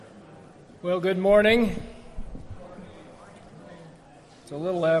Well, good morning. It's a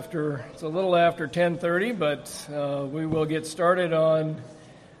little after 10:30, but we will get started on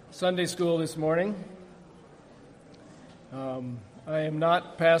Sunday school this morning. I am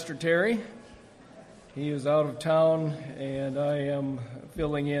not Pastor Terry. He is out of town, and I am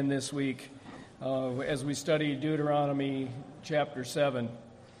filling in this week as we study Deuteronomy chapter 7.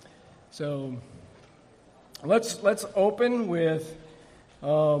 So let's open with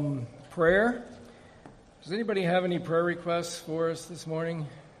prayer. Does anybody have any prayer requests for us this morning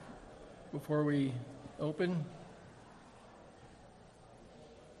before we open?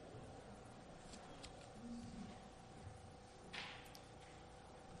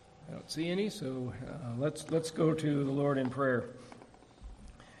 I don't see any, so let's go to the Lord in prayer.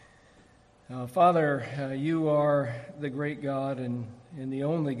 Father, you are the great God and the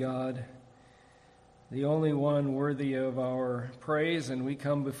only God, the only one worthy of our praise, and we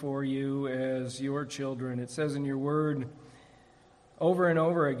come before you as your children. It says in your word over and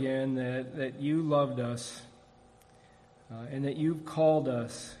over again that you loved us and that you've called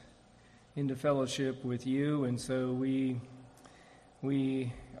us into fellowship with you, and so we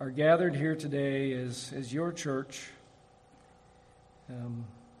are gathered here today as your church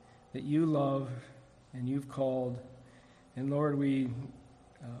that you love and you've called. And Lord, we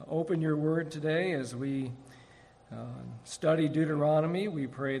open your word today as we study Deuteronomy. We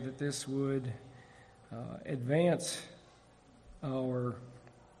pray that this would advance our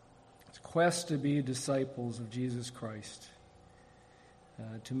quest to be disciples of Jesus Christ,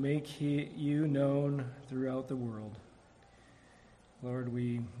 to make you known throughout the world. Lord,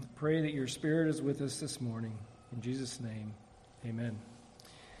 we pray that your Spirit is with us this morning. In Jesus' name, amen.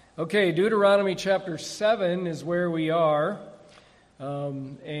 Okay, Deuteronomy chapter 7 is where we are.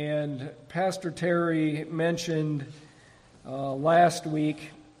 And Pastor Terry mentioned last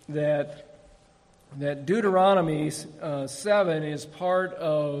week that Deuteronomy 7 is part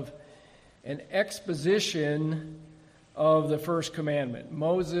of an exposition of the first commandment.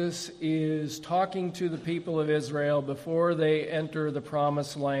 Moses is talking to the people of Israel before they enter the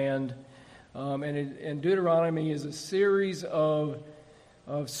promised land. And Deuteronomy is a series of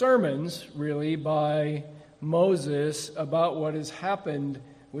sermons, really, by Moses about what has happened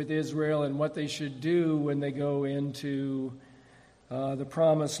with Israel and what they should do when they go into the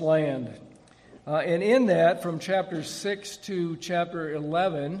promised land. And in that, from chapter 6 to chapter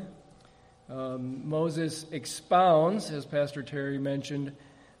 11, Moses expounds, as Pastor Terry mentioned,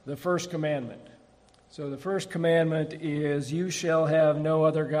 the first commandment. So the first commandment is, "You shall have no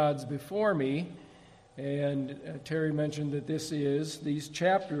other gods before me." And Terry mentioned that these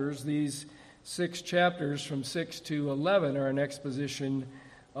chapters, these 6 chapters from 6 to 11 are an exposition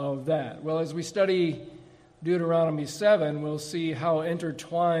of that. Well, as we study Deuteronomy 7, we'll see how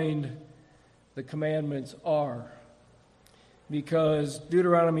intertwined the commandments are. Because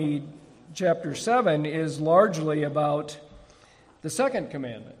Deuteronomy chapter 7 is largely about the second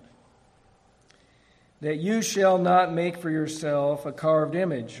commandment, that you shall not make for yourself a carved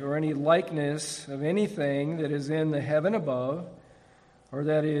image or any likeness of anything that is in the heaven above, or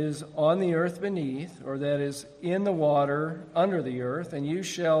that is on the earth beneath, or that is in the water under the earth, and you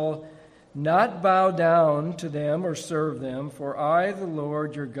shall not bow down to them or serve them, for I, the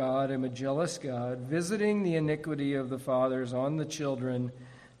Lord your God, am a jealous God, visiting the iniquity of the fathers on the children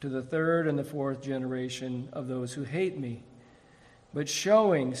to the 3rd and the 4th generation of those who hate me, but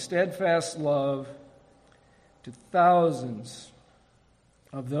showing steadfast love to thousands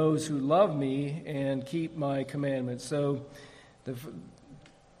of those who love me and keep my commandments. So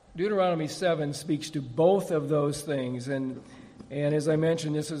Deuteronomy 7 speaks to both of those things, and as I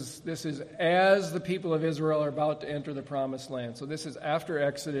mentioned, this is as the people of Israel are about to enter the promised land. So this is after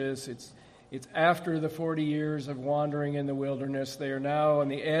Exodus. It's after the 40 years of wandering in the wilderness. They are now on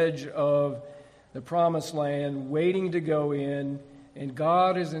the edge of the promised land, waiting to go in, and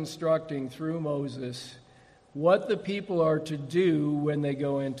God is instructing through Moses what the people are to do when they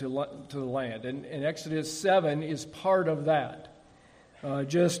go into the land. And Exodus 7 is part of that.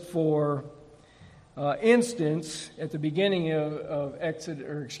 Just for instance, at the beginning of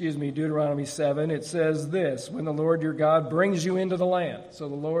Deuteronomy 7, it says this: when the Lord your God brings you into the land. So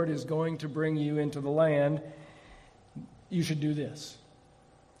the Lord is going to bring you into the land. You should do this.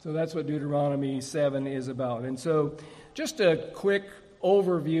 So that's what Deuteronomy 7 is about. And so just a quick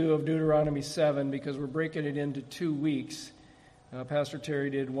overview of Deuteronomy 7, because we're breaking it into 2 weeks. Pastor Terry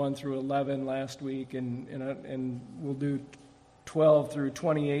did 1 through 11 last week, and we'll do 12 through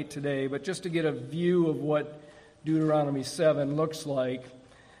 28 today, but just to get a view of what Deuteronomy 7 looks like,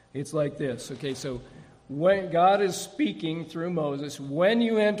 it's like this. Okay, so when God is speaking through Moses, when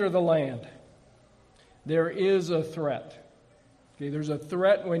you enter the land, there is a threat. Okay, there's a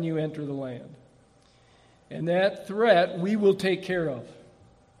threat when you enter the land. And that threat we will take care of.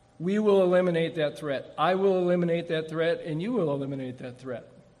 We will eliminate that threat. I will eliminate that threat, and you will eliminate that threat.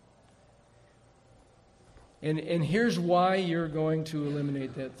 And here's why you're going to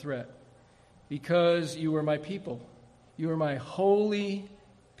eliminate that threat. Because you are my people. You are my holy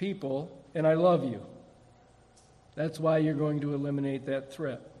people, and I love you. That's why you're going to eliminate that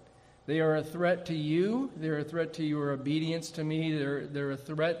threat. They are a threat to you. They're a threat to your obedience to me. They're a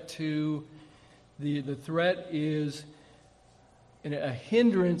threat to... The threat is a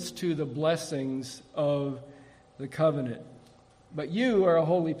hindrance to the blessings of the covenant. But you are a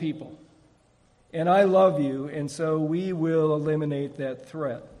holy people. And I love you, and so we will eliminate that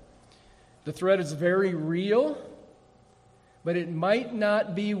threat. The threat is very real, but it might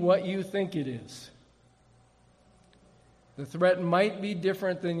not be what you think it is. The threat might be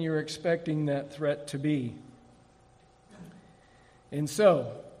different than you're expecting that threat to be. And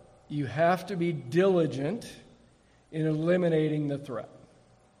so, you have to be diligent in eliminating the threat.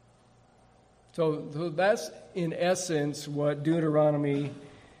 So that's, in essence, what Deuteronomy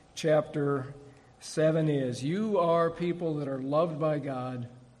chapter 7 is. You are people that are loved by God,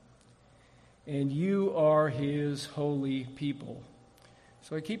 and you are His holy people.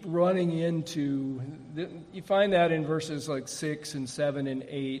 So I keep running into, you find that in verses like 6 and 7 and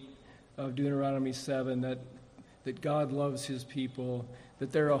 8 of Deuteronomy 7, that God loves His people,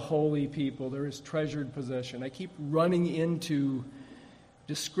 that they're a holy people, they're His treasured possession. I keep running into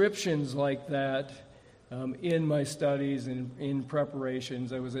descriptions like that in my studies and in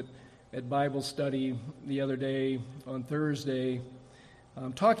preparations. I was at Bible study the other day on Thursday,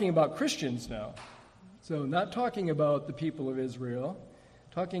 talking about Christians now. So not talking about the people of Israel,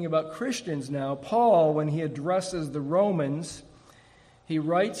 talking about Christians now. Paul, when he addresses the Romans, he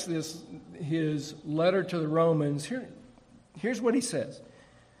writes his letter to the Romans. Here's what he says.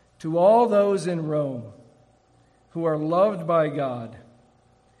 To all those in Rome who are loved by God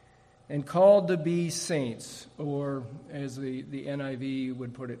and called to be saints, or as the NIV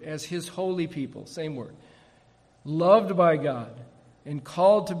would put it, as His holy people, same word, loved by God and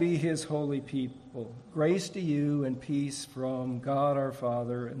called to be His holy people, grace to you and peace from God our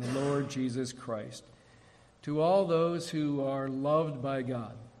Father and the Lord Jesus Christ. To all those who are loved by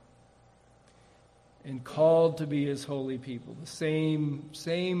God and called to be His holy people, the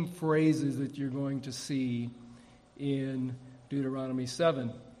same phrases that you're going to see in Deuteronomy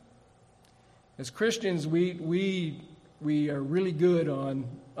 7. As Christians, we are really good on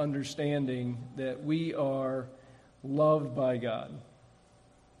understanding that we are loved by God.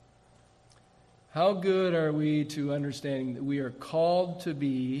 How good are we to understanding that we are called to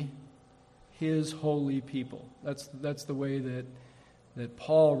be His holy people? That's the way that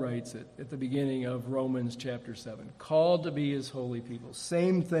Paul writes it at the beginning of Romans chapter 7. Called to be His holy people.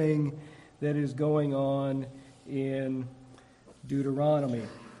 Same thing that is going on in Deuteronomy.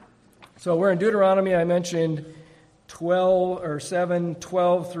 So we're in Deuteronomy. I mentioned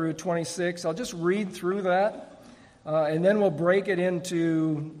 7:12 through 26. I'll just read through that, and then we'll break it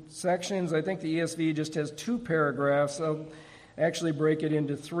into sections. I think the ESV just has 2 paragraphs. I'll actually break it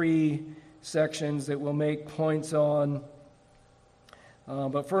into 3 sections that we'll make points on.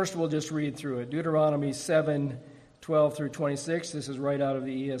 But first we'll just read through it. Deuteronomy 7:12 through 26. This is right out of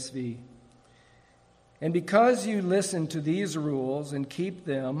the ESV. And because you listen to these rules and keep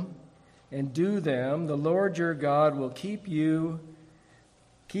them, and do them, the Lord your God will keep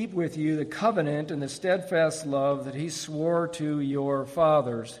with you the covenant and the steadfast love that He swore to your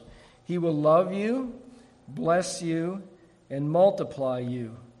fathers. He will love you, bless you, and multiply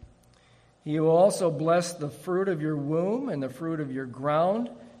you. He will also bless the fruit of your womb and the fruit of your ground,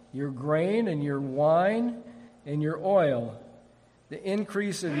 your grain and your wine and your oil, the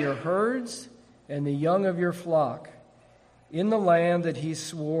increase of your herds and the young of your flock, in the land that He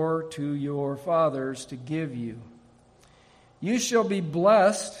swore to your fathers to give you. You shall be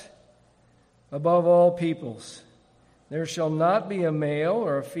blessed above all peoples. There shall not be a male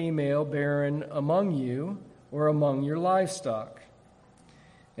or a female barren among you or among your livestock.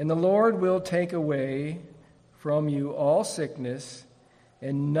 And the Lord will take away from you all sickness,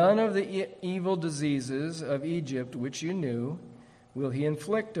 and none of the evil diseases of Egypt which you knew will He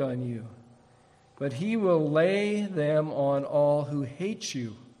inflict on you. But He will lay them on all who hate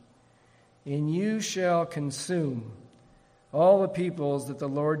you, and you shall consume all the peoples that the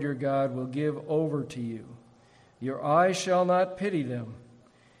Lord your God will give over to you. Your eye shall not pity them,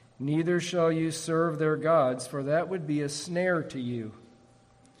 neither shall you serve their gods, for that would be a snare to you.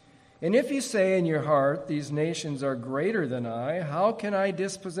 And if you say in your heart, these nations are greater than I, how can I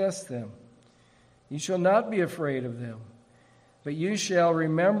dispossess them? You shall not be afraid of them, but you shall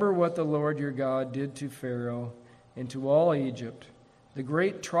remember what the Lord your God did to Pharaoh and to all Egypt, the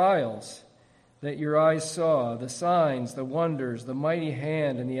great trials that your eyes saw, the signs, the wonders, the mighty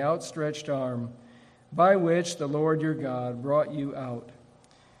hand, and the outstretched arm, by which the Lord your God brought you out.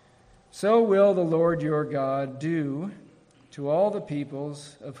 So will the Lord your God do to all the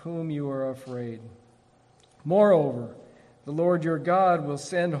peoples of whom you are afraid. Moreover, the Lord your God will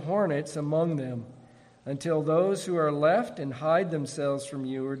send hornets among them, until those who are left and hide themselves from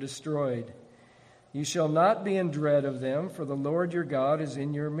you are destroyed. You shall not be in dread of them, for the Lord your God is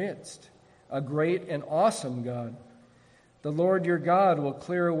in your midst, a great and awesome God. The Lord your God will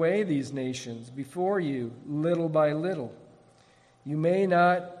clear away these nations before you, little by little. You may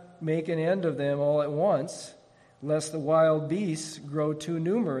not make an end of them all at once, lest the wild beasts grow too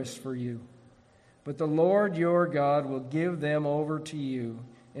numerous for you. But the Lord your God will give them over to you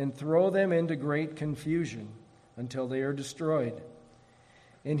and throw them into great confusion until they are destroyed.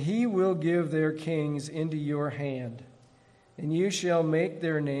 And he will give their kings into your hand, and you shall make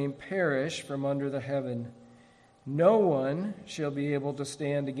their name perish from under the heaven. No one shall be able to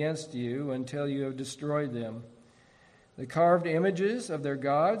stand against you until you have destroyed them. The carved images of their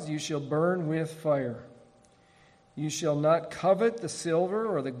gods you shall burn with fire. You shall not covet the silver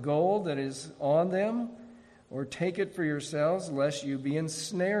or the gold that is on them, or take it for yourselves, lest you be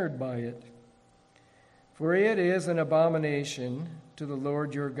ensnared by it. For it is an abomination to the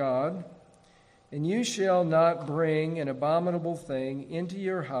Lord your God, and you shall not bring an abominable thing into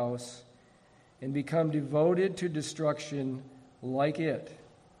your house and become devoted to destruction like it.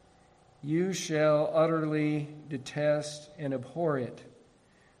 You shall utterly detest and abhor it,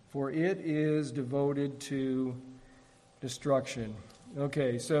 for it is devoted to destruction.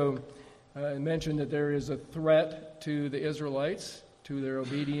 Okay, so I mentioned that there is a threat to the Israelites, to their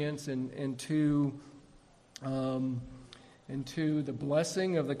obedience, and to the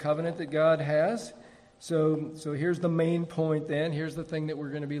blessing of the covenant that God has. So here's the main point then. Here's the thing that we're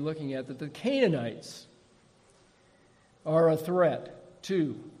going to be looking at, that the Canaanites are a threat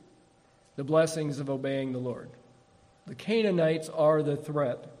to the blessings of obeying the Lord. The Canaanites are the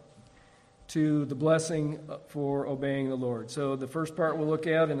threat to the blessing for obeying the Lord. So the first part we'll look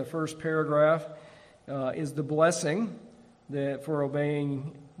at in the first paragraph is the blessing for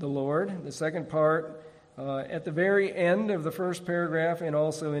obeying the Lord. The second part, at the very end of the first paragraph and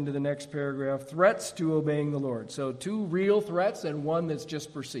also into the next paragraph, threats to obeying the Lord. So two real threats and one that's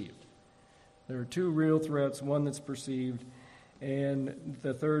just perceived. There are two real threats, one that's perceived, and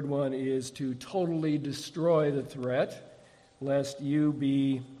the third one is to totally destroy the threat, lest you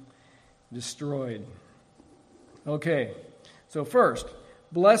be destroyed. Okay, so first,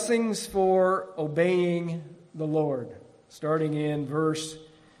 blessings for obeying the Lord, starting in verse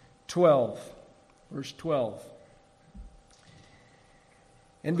 12. Verse 12.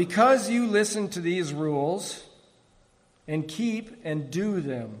 And because you listen to these rules and keep and do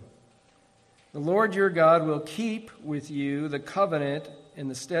them, the Lord your God will keep with you the covenant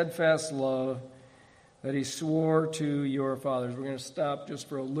and the steadfast love that he swore to your fathers. We're going to stop just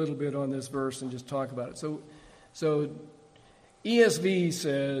for a little bit on this verse and just talk about it. So ESV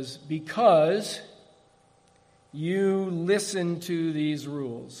says, because you listen to these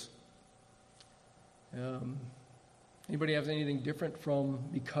rules. Anybody have anything different from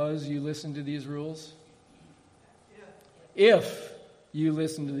because you listen to these rules? If you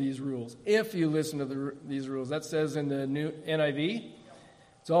listen to these rules. If you listen to these rules. That says in the new NIV.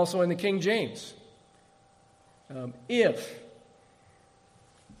 It's also in the King James. If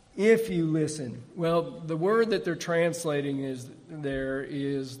you listen. Well, the word that they're translating is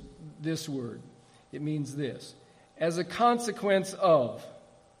this word. It means this. As a consequence of.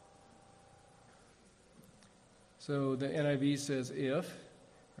 So the NIV says if,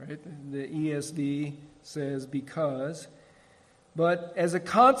 right? The ESV says because. But as a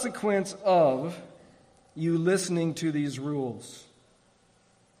consequence of you listening to these rules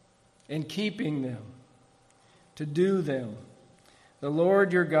and keeping them, to do them, the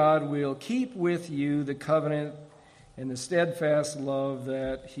Lord your God will keep with you the covenant and the steadfast love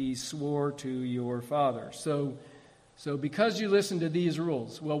that he swore to your fathers. So because you listen to these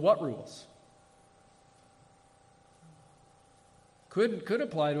rules, well, what rules? Could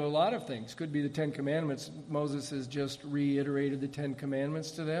apply to a lot of things. Could be the Ten Commandments. Moses has just reiterated the Ten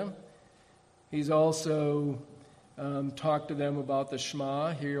Commandments to them. He's also talked to them about the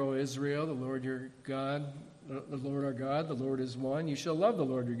Shema. Hear, O Israel, the Lord your God, the Lord our God, the Lord is one. You shall love the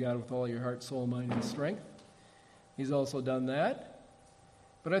Lord your God with all your heart, soul, mind, and strength. He's also done that.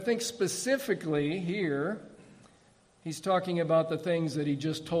 But I think specifically here, he's talking about the things that he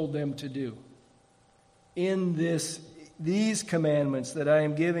just told them to do. In these commandments that I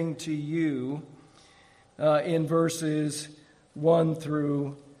am giving to you in verses 1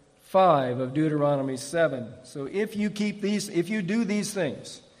 through 5 of Deuteronomy 7. So if you do these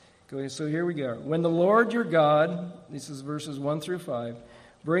things, okay, so here we go. When the Lord your God, this is verses 1 through 5,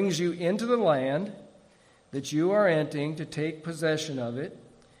 brings you into the land that you are entering to take possession of it,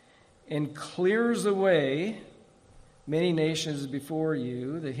 and clears away many nations before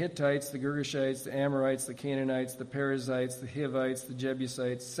you, the Hittites, the Girgashites, the Amorites, the Canaanites, the Perizzites, the Hivites, the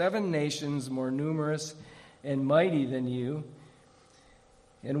Jebusites, 7 nations more numerous and mighty than you.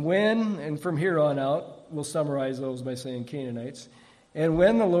 And from here on out, we'll summarize those by saying Canaanites. And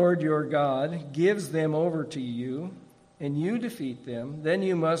when the Lord your God gives them over to you, and you defeat them, then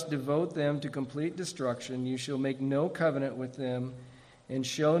you must devote them to complete destruction. You shall make no covenant with them, and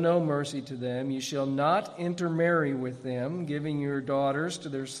show no mercy to them. You shall not intermarry with them, giving your daughters to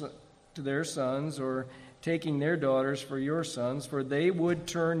their sons, or taking their daughters for your sons, for they would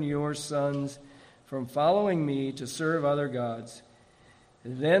turn your sons from following me to serve other gods.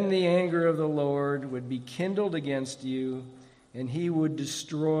 Then the anger of the Lord would be kindled against you, and he would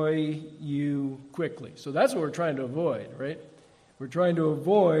destroy you quickly. So that's what we're trying to avoid, right? We're trying to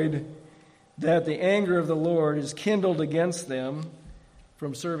avoid that the anger of the Lord is kindled against them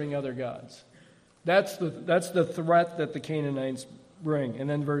from serving other gods. That's the threat that the Canaanites bring. And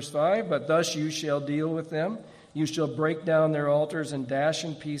then verse 5, but thus you shall deal with them. You shall break down their altars and dash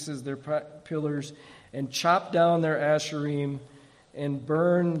in pieces their pillars and chop down their asherim and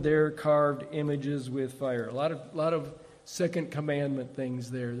burn their carved images with fire. A lot of second commandment things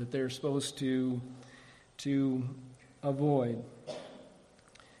there that they're supposed to avoid.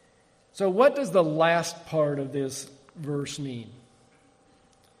 So what does the last part of this verse mean?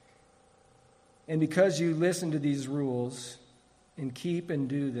 And because you listen to these rules and keep and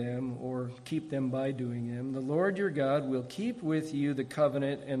do them, or keep them by doing them, the Lord your God will keep with you the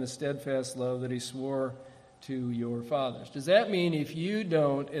covenant and the steadfast love that he swore to your fathers. Does that mean if you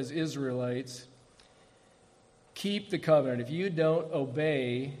don't, as Israelites, keep the covenant, if you don't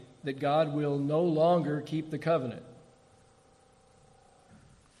obey, that God will no longer keep the covenant?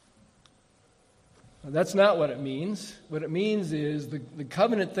 That's not what it means. What it means is the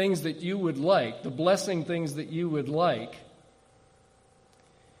covenant things that you would like, the blessing things that you would like,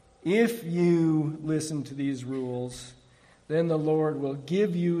 if you listen to these rules, then the Lord will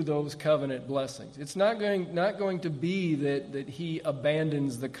give you those covenant blessings. It's not going to be that he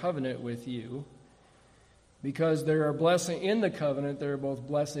abandons the covenant with you, because there are blessings in the covenant. There are both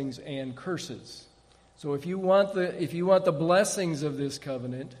blessings and curses. So if you want the blessings of this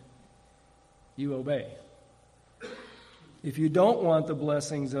covenant, you obey. If you don't want the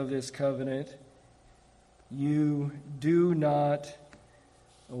blessings of this covenant, you do not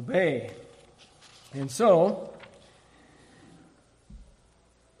obey. And so,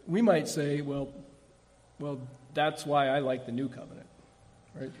 we might say, well, that's why I like the new covenant.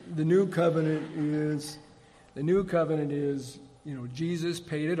 Right? The new covenant is, Jesus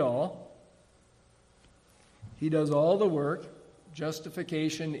paid it all. He does all the work.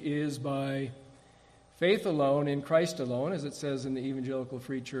 Justification is by faith alone, in Christ alone, as it says in the Evangelical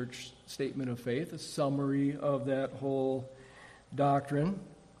Free Church Statement of Faith, a summary of that whole doctrine.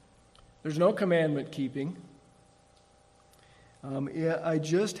 There's no commandment keeping. I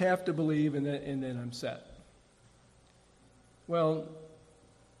just have to believe, and then I'm set. Well,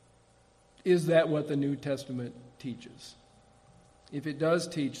 is that what the New Testament teaches? If it does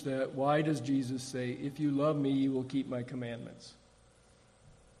teach that, why does Jesus say, if you love me, you will keep my commandments?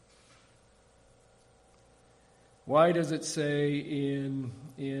 Why does it say in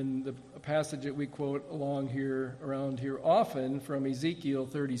the passage that we quote around here often from Ezekiel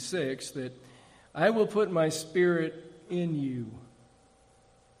 36 that I will put my spirit in you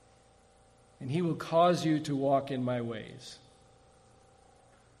and he will cause you to walk in my ways?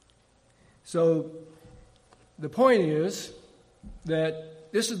 So the point is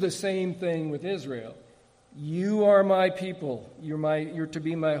that this is the same thing with Israel. You are my people. You're to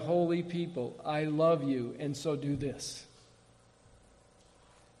be my holy people. I love you, and so do this.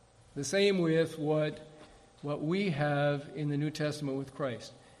 The same with what we have in the New Testament with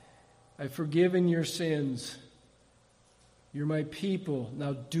Christ. I've forgiven your sins. You're my people.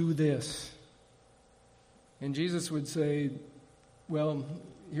 Now do this. And Jesus would say, well,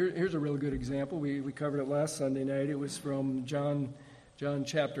 here's a real good example. We covered it last Sunday night. It was from John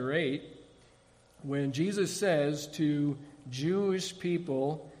chapter 8. When Jesus says to Jewish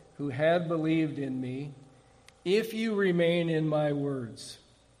people who had believed in me, if you remain in my words,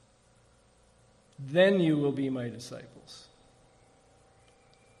 then you will be my disciples.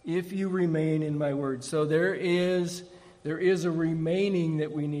 If you remain in my word. So there is a remaining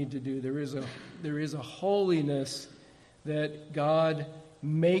that we need to do. There is a holiness that God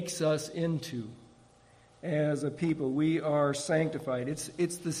makes us into as a people. We are sanctified.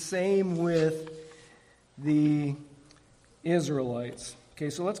 It's the same with the Israelites. Okay,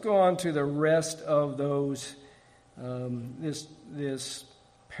 so let's go on to the rest of those, this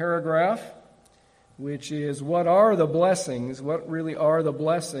paragraph, which is what are the blessings, what really are the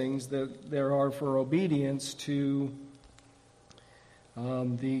blessings that there are for obedience to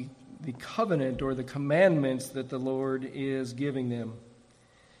the covenant or the commandments that the Lord is giving them.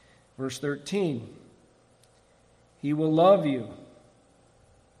 Verse 13, He will love you,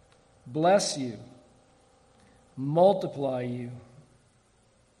 bless you, multiply you,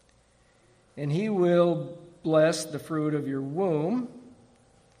 and He will bless the fruit of your womb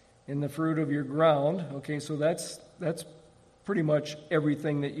and the fruit of your ground. Okay, so that's pretty much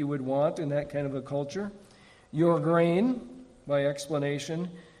everything that you would want in that kind of a culture. Your grain, by explanation.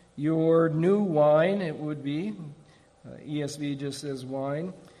 Your new wine, it would be. ESV just says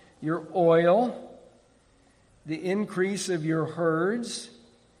wine. Your oil, the increase of your herds,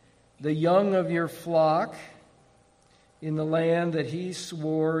 the young of your flock, in the land that He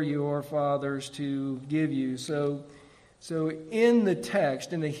swore your fathers to give you. So in the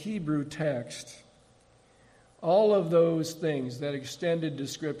text, in the Hebrew text, all of those things, that extended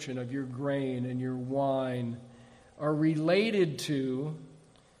description of your grain and your wine, are related to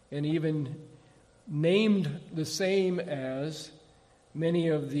and even named the same as many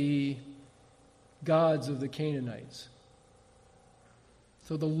of the gods of the Canaanites.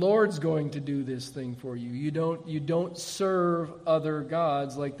 So the Lord's going to do this thing for you. You don't serve other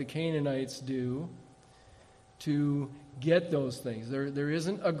gods like the Canaanites do to get those things. There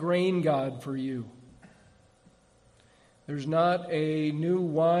isn't a grain god for you. There's not a new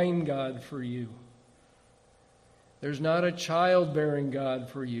wine god for you. There's not a childbearing God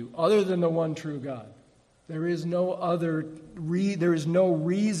for you, other than the one true God. There is no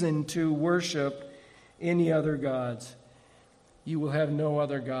reason to worship any other gods. You will have no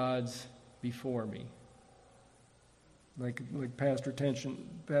other gods before me. Like Pastor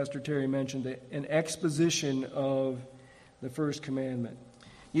Terry mentioned, an exposition of the first commandment.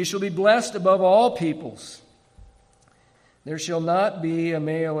 You shall be blessed above all peoples. There shall not be a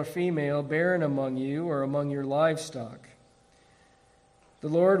male or female barren among you or among your livestock. The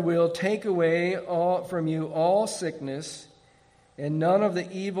Lord will take away from you all sickness, and none of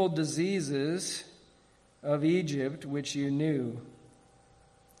the evil diseases of Egypt which you knew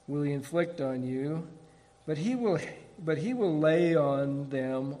will He inflict on you, but He will lay on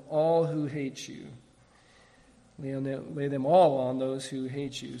them all who hate you. Lay them all on those who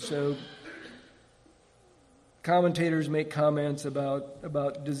hate you. So commentators make comments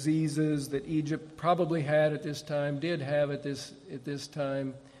about diseases that Egypt probably had at this time, did have at this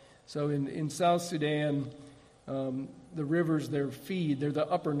time. So in South Sudan, the rivers they're the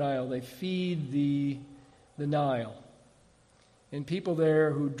upper Nile. They feed the Nile. And people there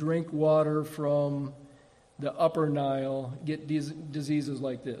who drink water from the upper Nile get diseases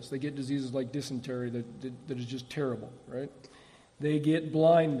like this. They get diseases like dysentery that is just terrible, right? They get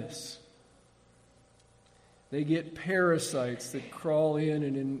blindness. They get parasites that crawl in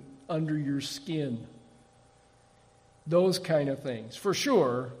and under your skin. Those kind of things. For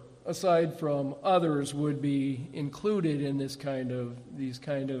sure, aside from others would be included in these kind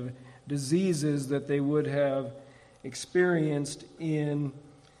of diseases that they would have experienced in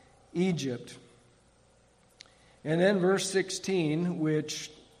Egypt. And then verse 16,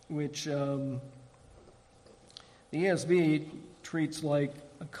 which the ESV treats like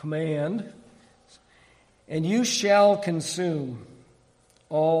a command. And you shall consume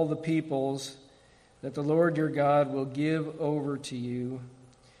all the peoples that the Lord your God will give over to you.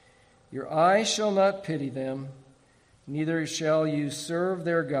 Your eyes shall not pity them, neither shall you serve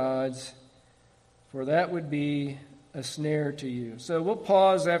their gods, for that would be a snare to you. So we'll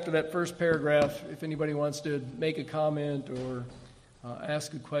pause after that first paragraph if anybody wants to make a comment or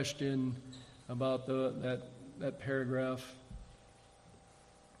ask a question about that paragraph.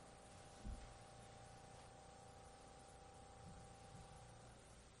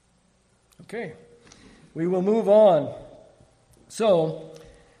 Okay, we will move on. So,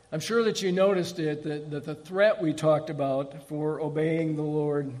 I'm sure that you noticed it, that the threat we talked about for obeying the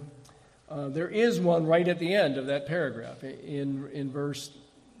Lord, there is one right at the end of that paragraph in verse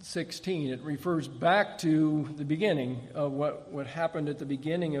 16. It refers back to the beginning of what happened at the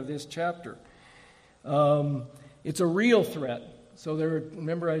beginning of this chapter. It's a real threat. So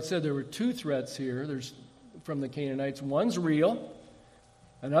remember I said there were two threats here. There's from the Canaanites. One's real,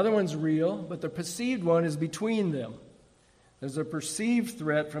 another one's real, but the perceived one is between them. There's a perceived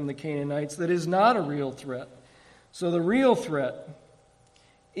threat from the Canaanites that is not a real threat. So the real threat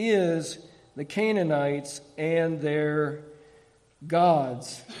is the Canaanites and their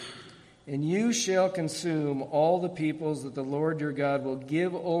gods. And you shall consume all the peoples that the Lord your God will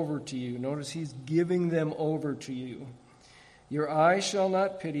give over to you. Notice he's giving them over to you. Your eye shall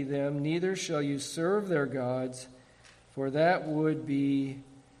not pity them, neither shall you serve their gods, for that would be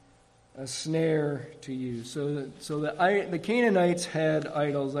a snare to you. So the Canaanites had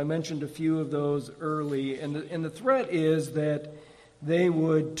idols. I mentioned a few of those early. And the threat is that they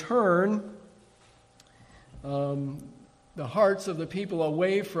would turn the hearts of the people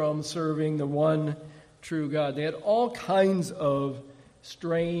away from serving the one true God. They had all kinds of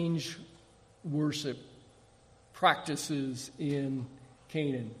strange worship practices in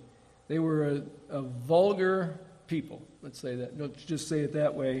Canaan. They were a vulgar people. Let's say that. Let's just say it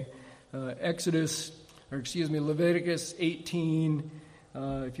that way. Leviticus 18.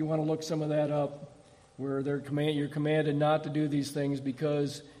 If you want to look some of that up, where you're commanded not to do these things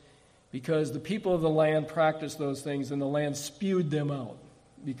because the people of the land practiced those things and the land spewed them out.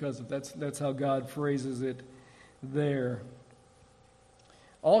 Because that's how God phrases it there.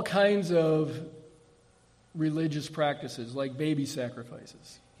 All kinds of religious practices, like baby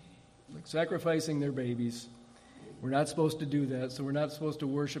sacrifices, like sacrificing their babies. We're not supposed to do that, so we're not supposed to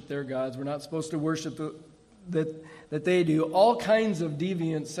worship their gods. We're not supposed to worship that they do. All kinds of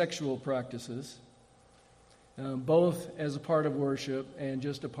deviant sexual practices, both as a part of worship and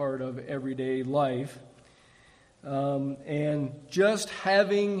just a part of everyday life. And just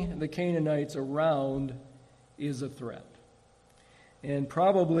having the Canaanites around is a threat. And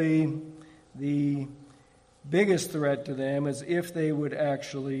probably the biggest threat to them is if they would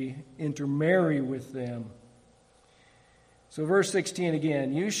actually intermarry with them. So verse 16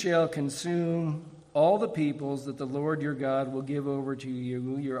 again, you shall consume all the peoples that the Lord your God will give over to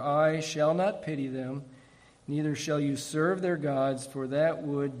you. Your eye shall not pity them, neither shall you serve their gods, for that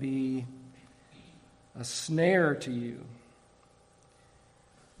would be a snare to you.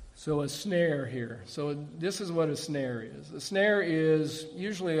 So a snare here. So this is what a snare is. A snare is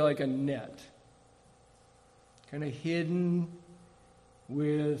usually like a net, kind of hidden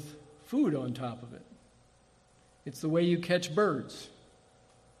with food on top of it. It's the way you catch birds,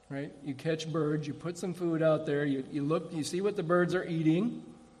 right? You catch birds, you put some food out there, you look, you see what the birds are eating,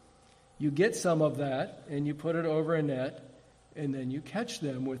 you get some of that, and you put it over a net, and then you catch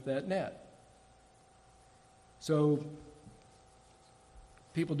them with that net. So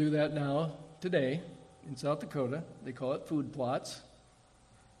people do that now, today, in South Dakota. They call it food plots.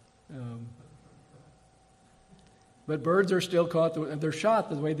 But birds are still caught, they're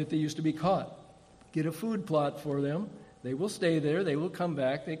shot the way that they used to be caught. Get a food plot for them. They will stay there. They will come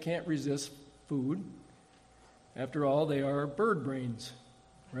back. They can't resist food. After all, they are bird brains,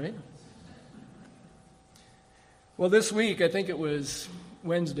 right? Well, this week, I think it was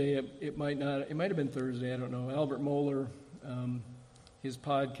Wednesday. It might have been Thursday. I don't know. Albert Mohler, his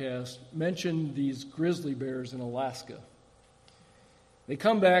podcast, mentioned these grizzly bears in Alaska. They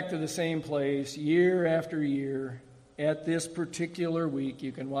come back to the same place year after year at this particular week.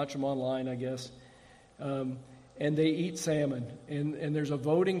 You can watch them online, I guess. And they eat salmon. And there's a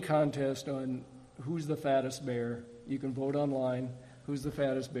voting contest on who's the fattest bear. You can vote online who's the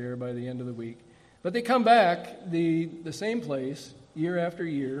fattest bear by the end of the week. But they come back the same place year after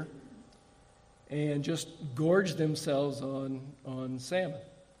year and just gorge themselves on salmon.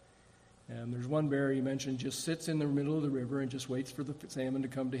 And there's one bear he mentioned just sits in the middle of the river and just waits for the salmon to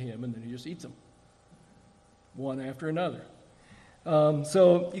come to him, and then he just eats them, one after another.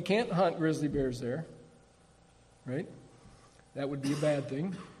 So you can't hunt grizzly bears there, right? That would be a bad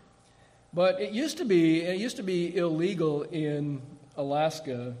thing. But it used to be illegal in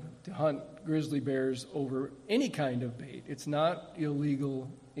Alaska to hunt grizzly bears over any kind of bait. It's not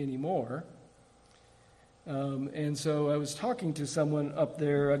illegal anymore. And so I was talking to someone up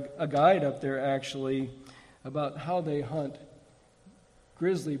there, a guide up there actually, about how they hunt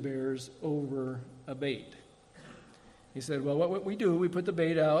grizzly bears over a bait. He said, well, what we do, we put the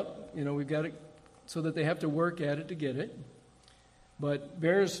bait out, we've got it so that they have to work at it to get it. But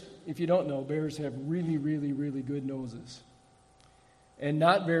bears, if you don't know, bears have really, really, really good noses and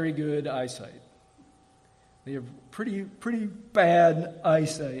not very good eyesight. They have pretty bad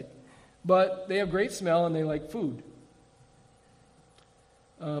eyesight, but they have great smell and they like food.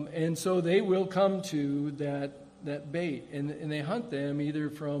 And so they will come to that bait, and they hunt them either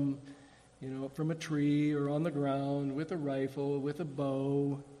from from a tree or on the ground with a rifle, with a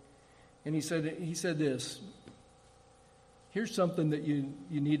bow. And he said this, here's something that you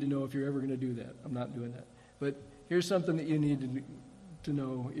need to know if you're ever going to do that. I'm not doing that. But here's something that you need to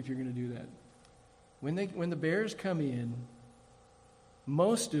know if you're going to do that. When the bears come in,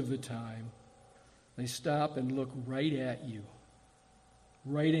 most of the time, they stop and look right at you,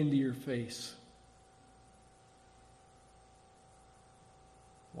 right into your face.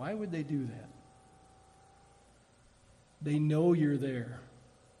 Why would they do that? They know you're there.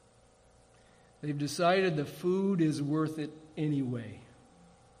 They've decided the food is worth it anyway.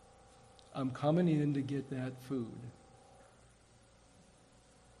 I'm coming in to get that food.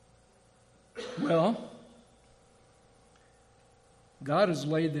 Well, God has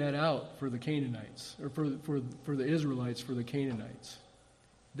laid that out for the Canaanites, or for the Israelites, for the Canaanites.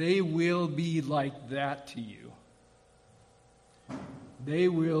 They will be like that to you. They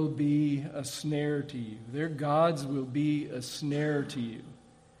will be a snare to you. Their gods will be a snare to you.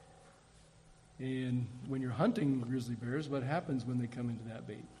 And when you're hunting grizzly bears, what happens when they come into that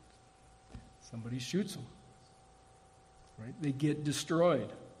bait? Somebody shoots them. Right? They get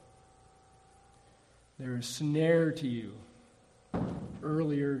destroyed. They're a snare to you.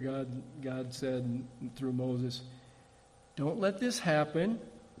 Earlier, God said through Moses, don't let this happen,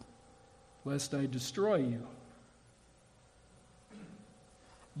 lest I destroy you.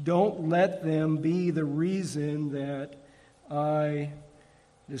 Don't let them be the reason that I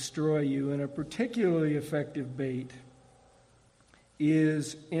destroy you. And a particularly effective bait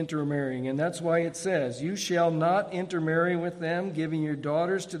is intermarrying. And that's why it says, you shall not intermarry with them, giving your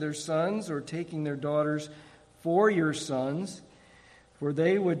daughters to their sons or taking their daughters for your sons, for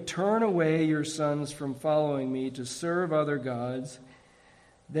they would turn away your sons from following me to serve other gods.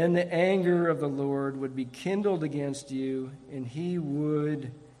 Then the anger of the Lord would be kindled against you, and he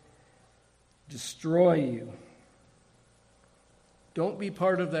would destroy you. Don't be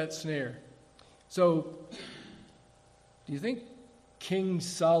part of that snare. So, do you think King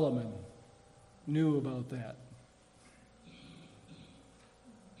Solomon knew about that?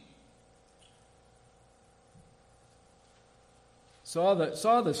 Saw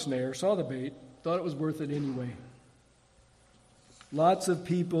the snare, saw the bait, thought it was worth it anyway. Lots of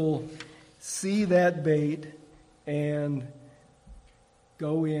people see that bait and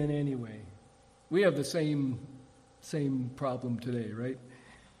go in anyway. We have the same problem today, right?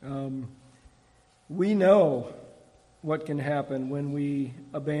 We know what can happen when we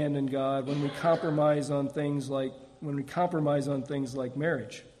abandon God, when we compromise on things like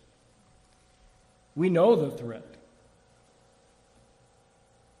marriage. We know the threat.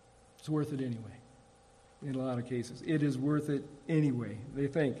 It's worth it anyway. In a lot of cases, it is worth it anyway, they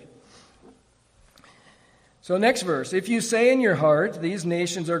think. So next verse, if you say in your heart, these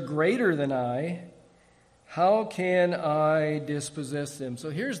nations are greater than I, how can I dispossess them?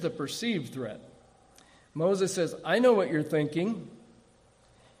 So here's the perceived threat. Moses says, I know what you're thinking.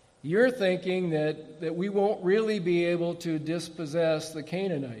 You're thinking that we won't really be able to dispossess the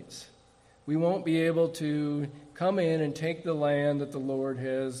Canaanites. We won't be able to come in and take the land that the Lord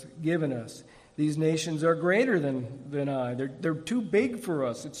has given us. These nations are greater than I. They're too big for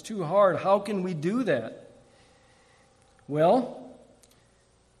us. It's too hard. How can we do that? Well,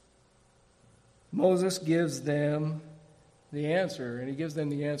 Moses gives them the answer, and he gives them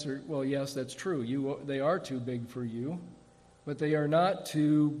the answer, well, yes, that's true. They are too big for you, but they are not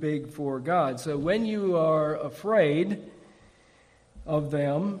too big for God. So when you are afraid of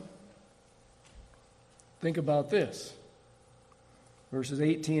them, think about this. Verses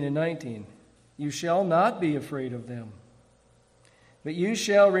 18 and 19. You shall not be afraid of them, but you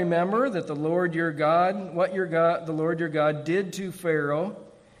shall remember that the Lord your God, the Lord your God did to Pharaoh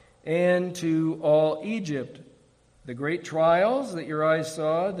and to all Egypt, the great trials that your eyes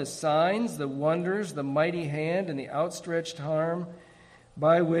saw, the signs, the wonders, the mighty hand, and the outstretched arm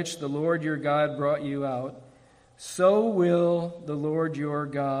by which the Lord your God brought you out, so will the Lord your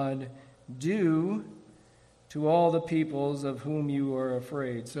God do to all the peoples of whom you are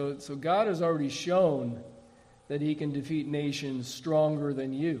afraid. So God has already shown that he can defeat nations stronger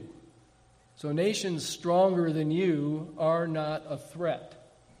than you. So nations stronger than you are not a threat.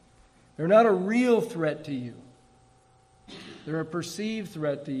 They're not a real threat to you. They're a perceived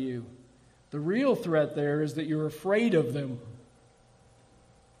threat to you. The real threat there is that you're afraid of them.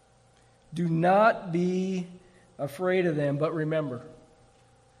 Do not be afraid of them, but remember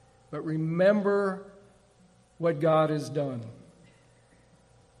what God has done.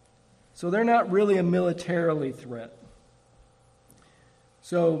 So they're not really a militarily threat.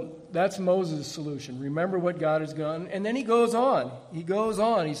 So that's Moses' solution. Remember what God has done. And then he goes on.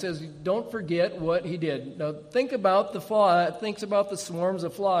 He says, don't forget what he did. Now think about the swarms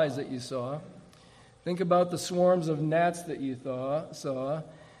of flies that you saw. Think about the swarms of gnats that you saw.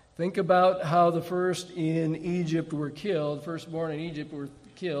 Think about how the firstborn in Egypt were killed.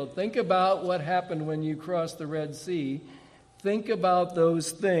 Think about what happened when you crossed the Red Sea. Think about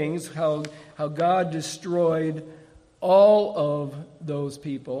those things, how God destroyed all of those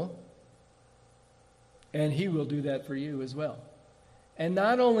people, and he will do that for you as well. And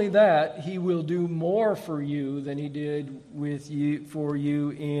not only that, he will do more for you than he did for you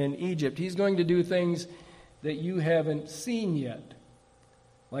in Egypt. He's going to do things that you haven't seen yet,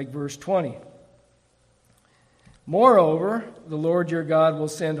 like verse 20. Moreover, the Lord your God will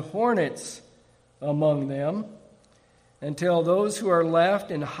send hornets among them until those who are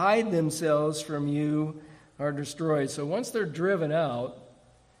left and hide themselves from you are destroyed. So once they're driven out,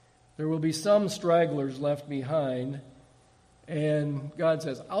 there will be some stragglers left behind. And God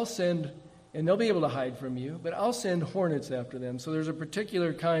says, I'll send, and they'll be able to hide from you, but I'll send hornets after them. So there's a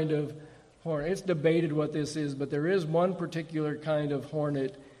particular kind of hornet. It's debated what this is, but there is one particular kind of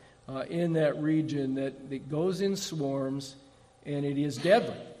hornet in that region that goes in swarms, and it is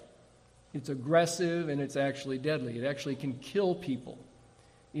deadly. It's aggressive, and it's actually deadly. It actually can kill people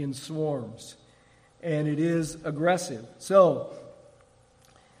in swarms. And it is aggressive. So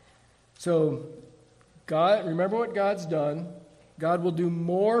God, remember what God's done. God will do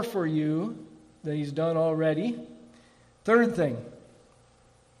more for you than he's done already. Third thing.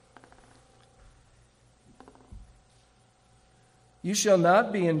 You shall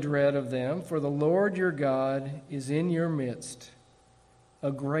not be in dread of them, for the Lord your God is in your midst,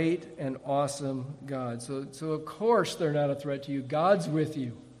 a great and awesome God. So of course they're not a threat to you. God's with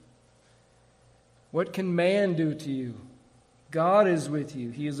you. What can man do to you? God is with you.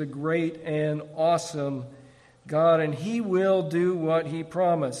 He is a great and awesome God, and he will do what he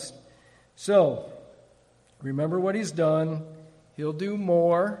promised. So, remember what he's done. He'll do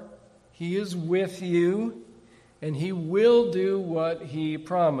more. He is with you, and he will do what he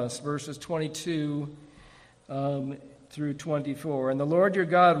promised. Verses 22 through 24. And the Lord your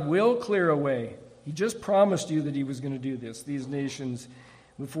God will clear away. He just promised you that he was going to do this, these nations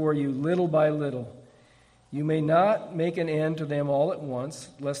before you, little by little. You may not make an end to them all at once,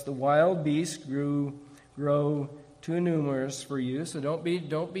 lest the wild beasts grow too numerous for you. So don't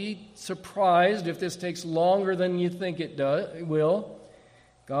be surprised if this takes longer than you think it will.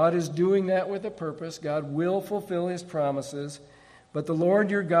 God is doing that with a purpose. God will fulfill his promises. But the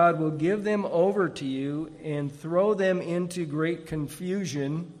Lord your God will give them over to you and throw them into great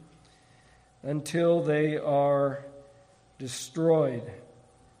confusion until they are destroyed.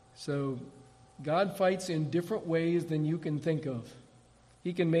 So God fights in different ways than you can think of.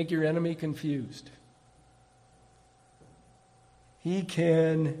 He can make your enemy confused. He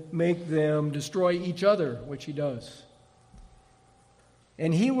can make them destroy each other, which he does.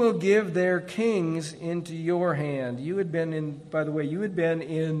 And he will give their kings into your hand. You had been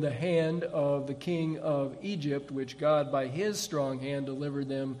in the hand of the king of Egypt, which God by his strong hand delivered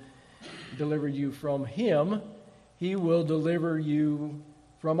you from him. He will deliver you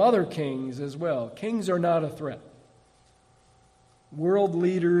from other kings as well. Kings are not a threat. World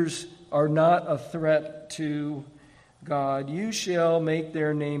leaders are not a threat to God. You shall make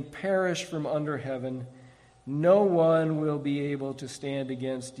their name perish from under heaven. No one will be able to stand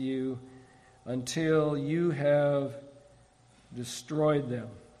against you until you have destroyed them.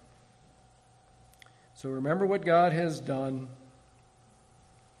 So remember what God has done.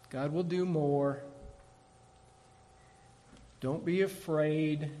 God will do more. Don't be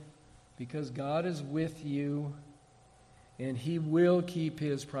afraid, because God is with you, and he will keep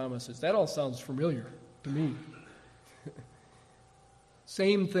his promises. That all sounds familiar to me.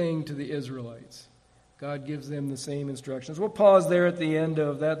 Same thing to the Israelites. God gives them the same instructions. We'll pause there at the end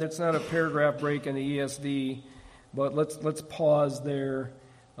of that. That's not a paragraph break in the ESV, but let's pause there,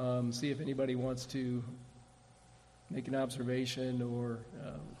 see if anybody wants to make an observation or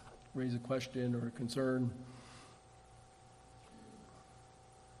raise a question or a concern.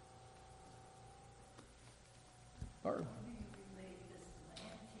 How do you relate this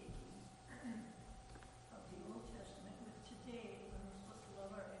land taking of the Old Testament with today, when we're supposed to love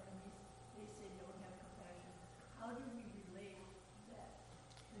our enemies? They say don't have compassion. How do we relate that,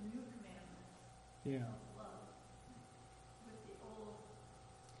 the new commandments of love, with the old,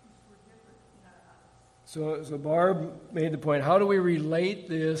 which were different in our eyes? So Barb made the point, how do we relate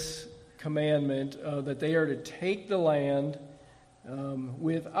this commandment that they are to take the land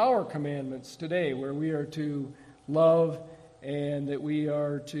with our commandments today, where we are to love and that we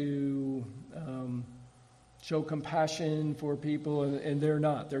are to show compassion for people, and they're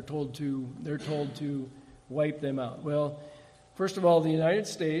not. They're told to wipe them out. Well, first of all, the United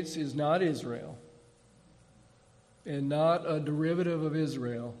States is not Israel, and not a derivative of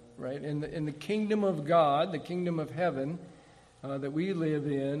Israel, right? And the kingdom of God, the kingdom of heaven that we live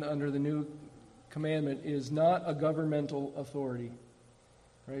in under the new commandment is not a governmental authority,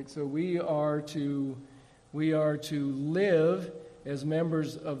 right? So we are to live as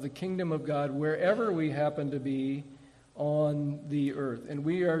members of the kingdom of God wherever we happen to be on the earth. And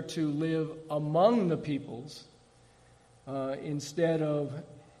we are to live among the peoples instead of,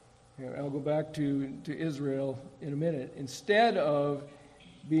 I'll go back to Israel in a minute, instead of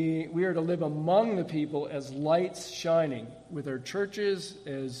we are to live among the people as lights shining. With our churches,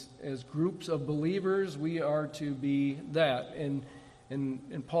 as groups of believers, we are to be that. And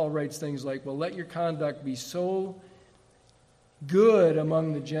Paul writes things like, well, let your conduct be so good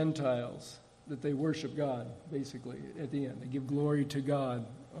among the Gentiles that they worship God, basically, at the end. They give glory to God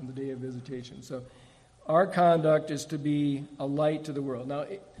on the day of visitation. So our conduct is to be a light to the world.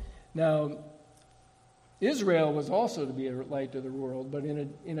 Now, Israel was also to be a light to the world, but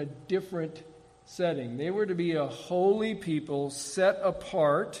in a different setting. They were to be a holy people set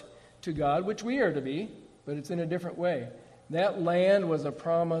apart to God, which we are to be, but it's in a different way. That land was a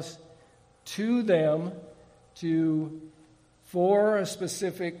promise to them for a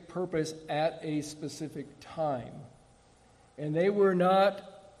specific purpose at a specific time. And they were not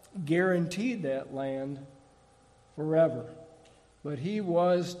guaranteed that land forever. But he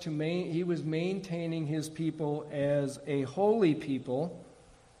was maintaining his people as a holy people,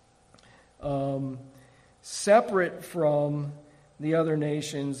 separate from the other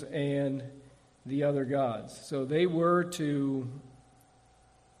nations and the other gods. So they were to.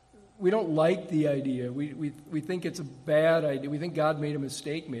 We don't like the idea. We think it's a bad idea. We think God made a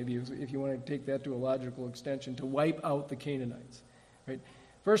mistake, maybe, if you want to take that to a logical extension, to wipe out the Canaanites, right?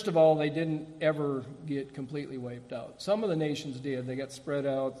 First of all, they didn't ever get completely wiped out. Some of the nations did. They got spread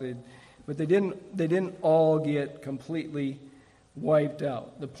out, but they didn't all get completely wiped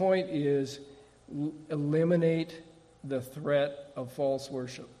out. The point is, eliminate the threat of false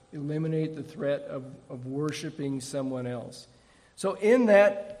worship. Eliminate the threat of worshiping someone else. So in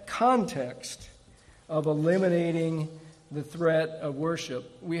that context of eliminating the threat of worship,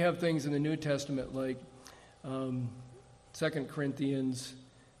 we have things in the New Testament like 2 Corinthians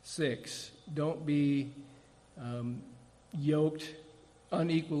 6. Don't be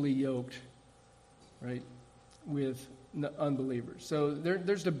unequally yoked, right, with unbelievers. So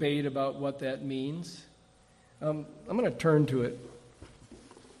there's debate about what that means. I'm going to turn to it.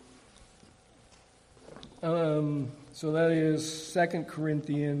 So that is 2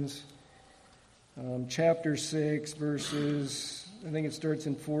 Corinthians chapter 6, verses, I think it starts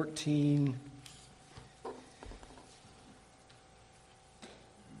in 14.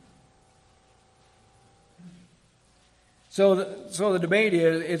 So the debate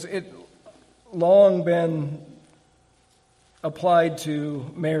is, it's long been applied to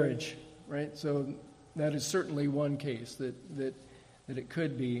marriage, right? So that is certainly one case that it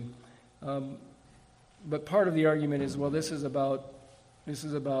could be. But part of the argument is, well, this is about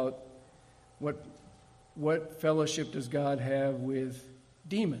what fellowship does God have with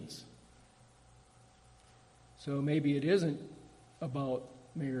demons? So maybe it isn't about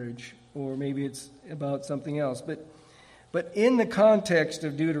marriage, or maybe it's about something else. But in the context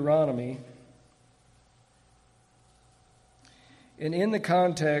of Deuteronomy, and in the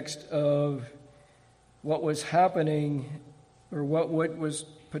context of what was happening, or what was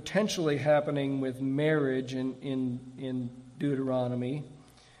potentially happening with marriage in Deuteronomy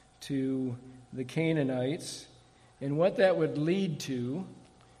to the Canaanites, and what that would lead to,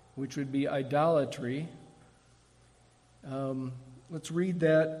 which would be idolatry. Let's read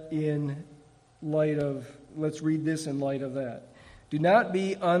this in light of that. Do not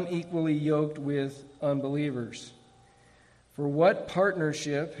be unequally yoked with unbelievers. For what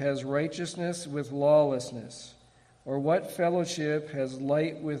partnership has righteousness with lawlessness? Or what fellowship has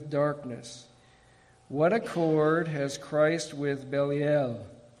light with darkness? What accord has Christ with Belial?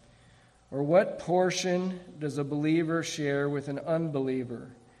 Or what portion does a believer share with an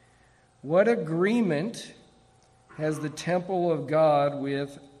unbeliever? What agreement has the temple of God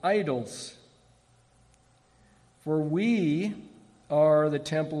with idols? For we are the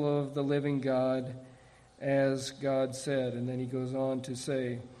temple of the living God, as God said. And then he goes on to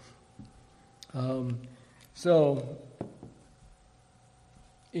say, so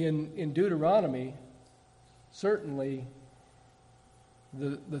in Deuteronomy, certainly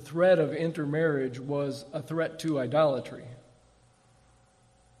the threat of intermarriage was a threat to idolatry.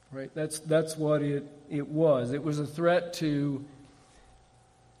 Right? That's what it was. It was a threat to,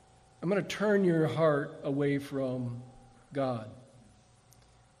 I'm going to turn your heart away from God.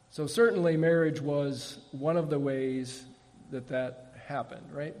 So certainly marriage was one of the ways that happened,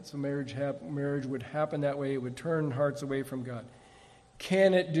 right? So marriage would happen that way. It would turn hearts away from God.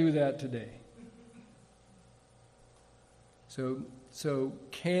 Can it do that today? So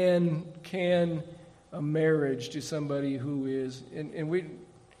can a marriage to somebody who is, and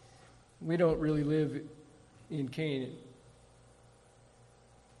we don't really live in Canaan.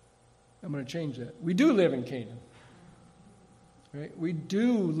 I'm going to change that. We do live in Canaan. Right? We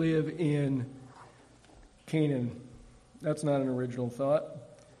do live in Canaan. That's not an original thought.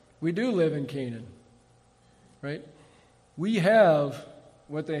 We do live in Canaan. Right? We have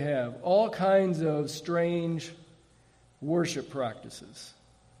what they have. All kinds of strange worship practices.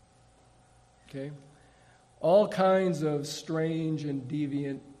 Okay? All kinds of strange and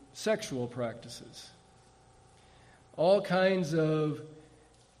deviant sexual practices. All kinds of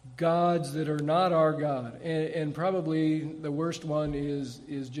gods that are not our God. And probably the worst one is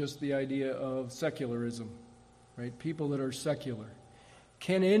just the idea of secularism, right? People that are secular.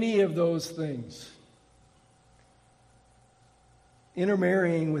 Can any of those things,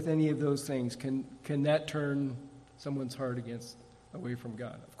 intermarrying with any of those things, can that turn someone's heart away from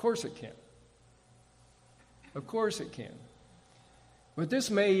God? Of course it can. Of course it can. But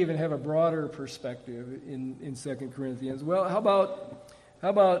this may even have a broader perspective in 2 Corinthians. Well, how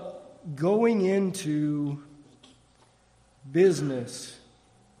about going into business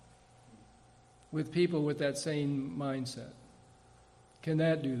with people with that same mindset? Can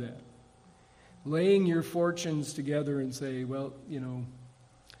that do that? Laying your fortunes together and say, well,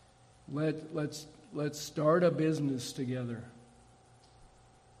 let's start a business together.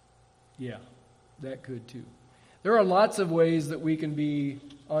 Yeah, that could too. There are lots of ways that we can be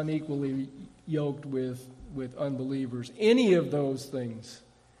unequally yoked with unbelievers. Any of those things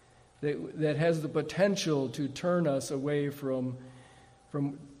that has the potential to turn us away from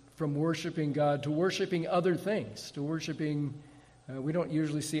worshiping God to worshiping other things, to worshiping, we don't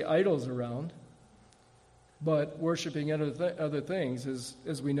usually see idols around, but worshiping other things,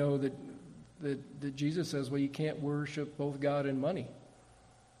 as we know that Jesus says, well, you can't worship both God and money.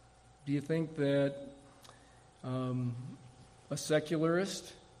 Do you think that a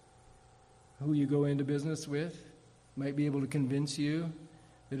secularist who you go into business with might be able to convince you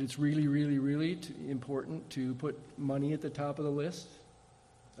that it's really, really, really important to put money at the top of the list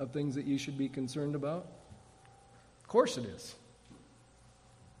of things that you should be concerned about? Of course it is.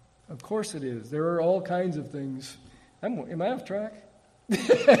 Of course it is. There are all kinds of things. Am I off track? I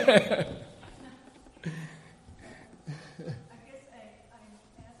guess I'm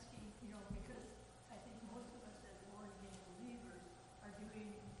asking, because I think most of us as born-again believers are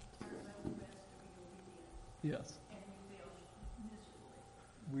doing our level best to be obedient. Yes, And we fail miserably.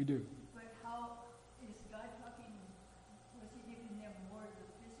 we do. But how is God talking, was he giving them more of the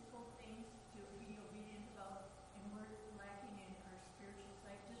physical things to be obedient about, and we're lacking in our spiritual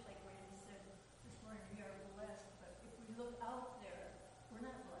side? Just like Randy said this morning, we are blessed, but if we look out there, we're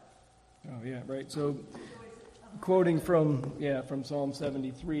not blessed. Oh, yeah, right. So So is it quoting from Psalm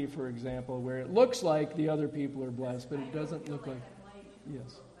 73, for example, where it looks like the other people are blessed, but it doesn't look like. I'm light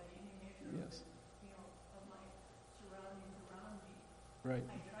Yes. by any measure, Yes. of my surroundings around me. Right.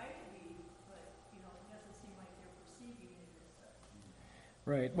 I try to be, but, it doesn't seem like they're perceiving it as such.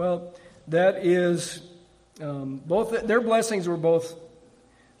 Right. Well, that is both. Their blessings were both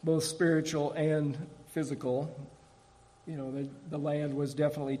spiritual and physical. The land was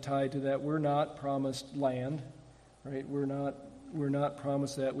definitely tied to that. We're not promised land, right? We're not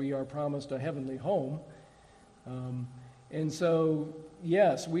promised that. We are promised a heavenly home, and so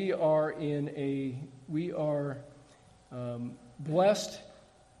yes, we are blessed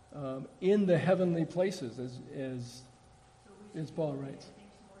in the heavenly places, as Paul writes.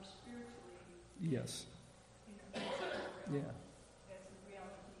 Things more spiritually, Yes. Yeah. that's the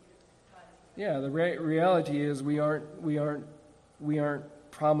reality of God. Yeah. The reality is we aren't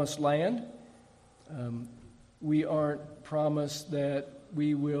promised land. We aren't promised that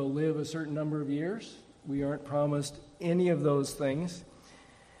we will live a certain number of years. We aren't promised any of those things.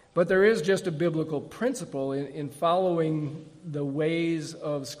 But there is just a biblical principle in following the ways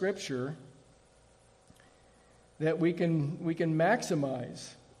of Scripture that we can maximize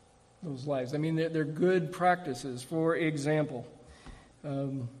those lives. I mean, they're good practices. For example,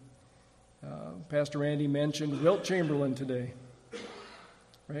 Pastor Randy mentioned Wilt Chamberlain today,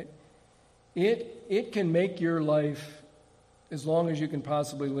 right? It can make your life, as long as you can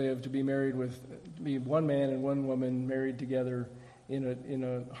possibly live, to be married to be one man and one woman married together in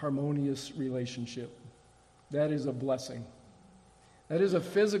a harmonious relationship. That is a blessing. That is a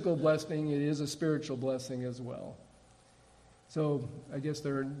physical blessing. It is a spiritual blessing as well. So I guess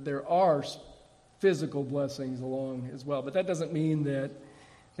there are physical blessings along as well, but that doesn't mean that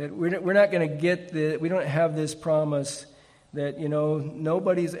we're not going to get we don't have this promise that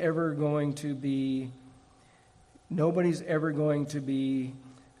nobody's ever going to be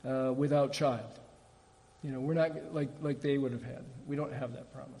without child. We're not like they would have had. We don't have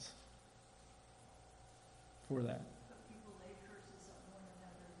that promise for that. But people lay curses on one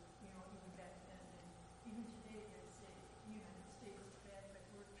another, even back then. And even today they say the United States is bad, but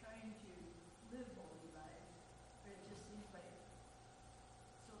we're trying to live holy lives. But it just seems like,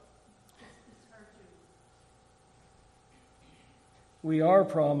 so it's hard to. We are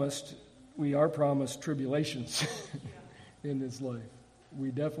promised tribulations in this life. We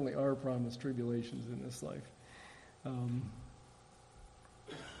definitely are promised tribulations in this life.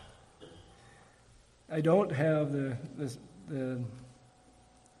 I don't have the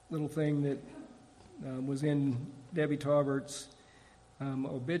little thing that was in Debbie Taubert's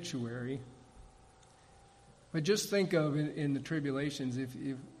obituary, but just think of in the tribulations if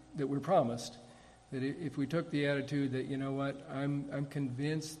that we're promised, that if we took the attitude that I'm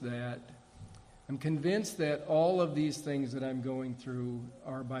convinced that all of these things that I'm going through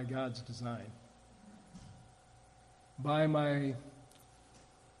are by God's design. By my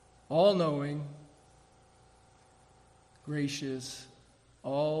all-knowing, gracious,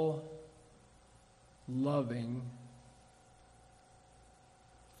 all-loving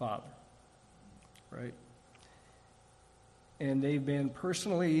Father. Right? And they've been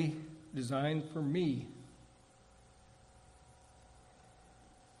personally designed for me.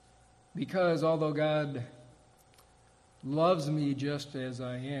 Because although God loves me just as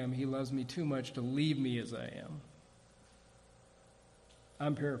I am, He loves me too much to leave me as I am.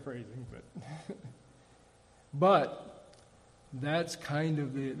 I'm paraphrasing, but that's kind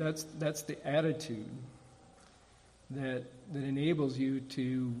of that's the attitude that enables you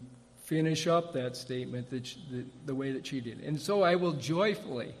to finish up that statement the way that she did. And so I will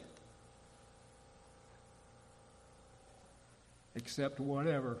joyfully accept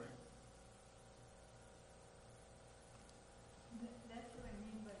whatever. That's what I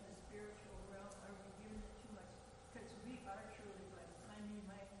mean by the spiritual realm. Are we giving it too much? Because we are truly blessed. I mean,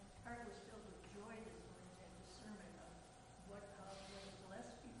 my heart was filled with joy this morning and discernment of what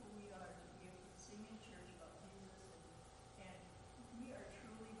blessed people we are to be able to sing in church about Jesus. And we are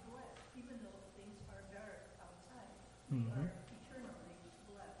truly blessed. Even though things are dark outside, we are eternally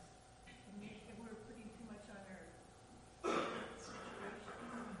blessed. And we're putting too much on our situation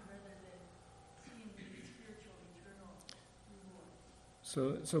rather than seeing the spiritual, eternal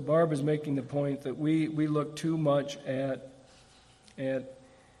reward. So Barb is making the point that we look too much at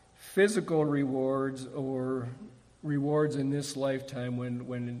physical rewards or rewards in this lifetime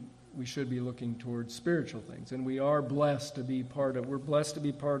when we should be looking towards spiritual things. And we are blessed to be part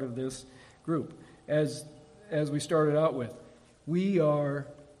of this group. As we started out with, we are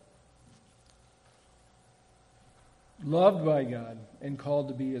loved by God and called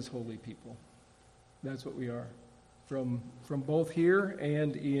to be His holy people. That's what we are. From both here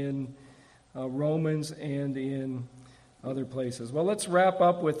and in Romans and in other places. Well, let's wrap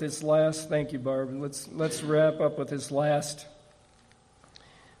up with this last. Thank you, Barb. Let's wrap up with this last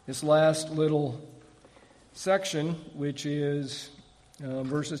little section, which is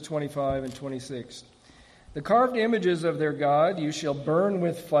verses 25 and 26. The carved images of their God you shall burn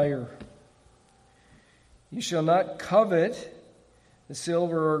with fire. You shall not covet the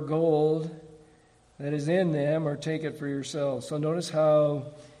silver or gold that is in them, or take it for yourselves. So notice how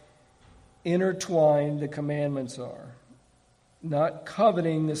intertwined the commandments are. Not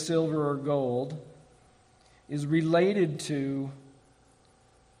coveting the silver or gold is related to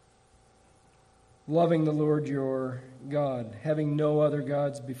loving the Lord your God, having no other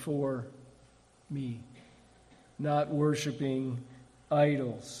gods before me, not worshiping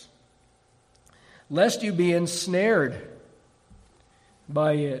idols. Lest you be ensnared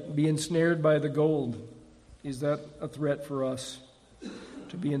by it, be ensnared by the gold. Is that a threat for us?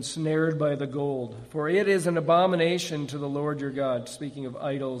 To be ensnared by the gold. For it is an abomination to the Lord your God, speaking of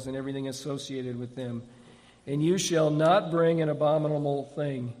idols and everything associated with them. And you shall not bring an abominable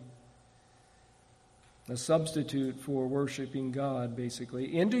thing, a substitute for worshiping God,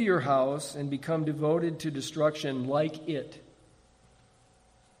 basically, into your house and become devoted to destruction like it.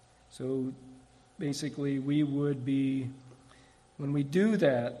 So basically, we would be, when we do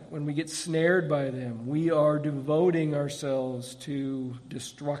that, when we get snared by them, we are devoting ourselves to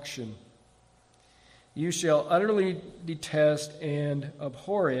destruction. You shall utterly detest and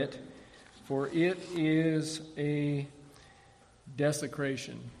abhor it, for it is a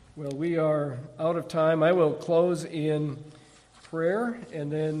desecration. Well, we are out of time. I will close in prayer and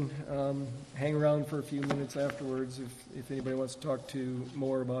then hang around for a few minutes afterwards if anybody wants to talk to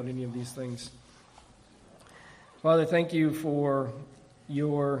more about any of these things. Father, thank you for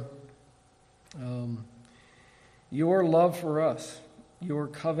your love for us, your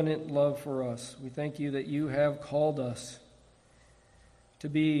covenant love for us. We thank you that you have called us to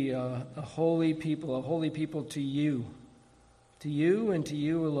be a holy people to you and to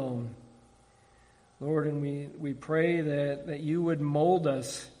you alone. Lord, and we pray that you would mold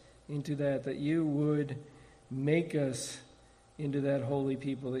us into that you would make us into that holy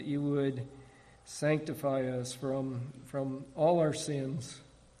people, that you would sanctify us from all our sins.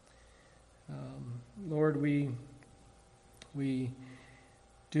 Lord, we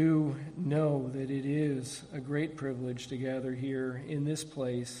do know that it is a great privilege to gather here in this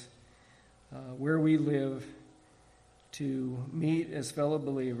place where we live to meet as fellow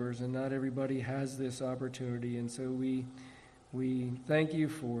believers, and not everybody has this opportunity, and so we thank you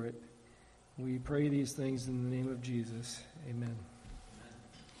for it. We pray these things in the name of Jesus. Amen.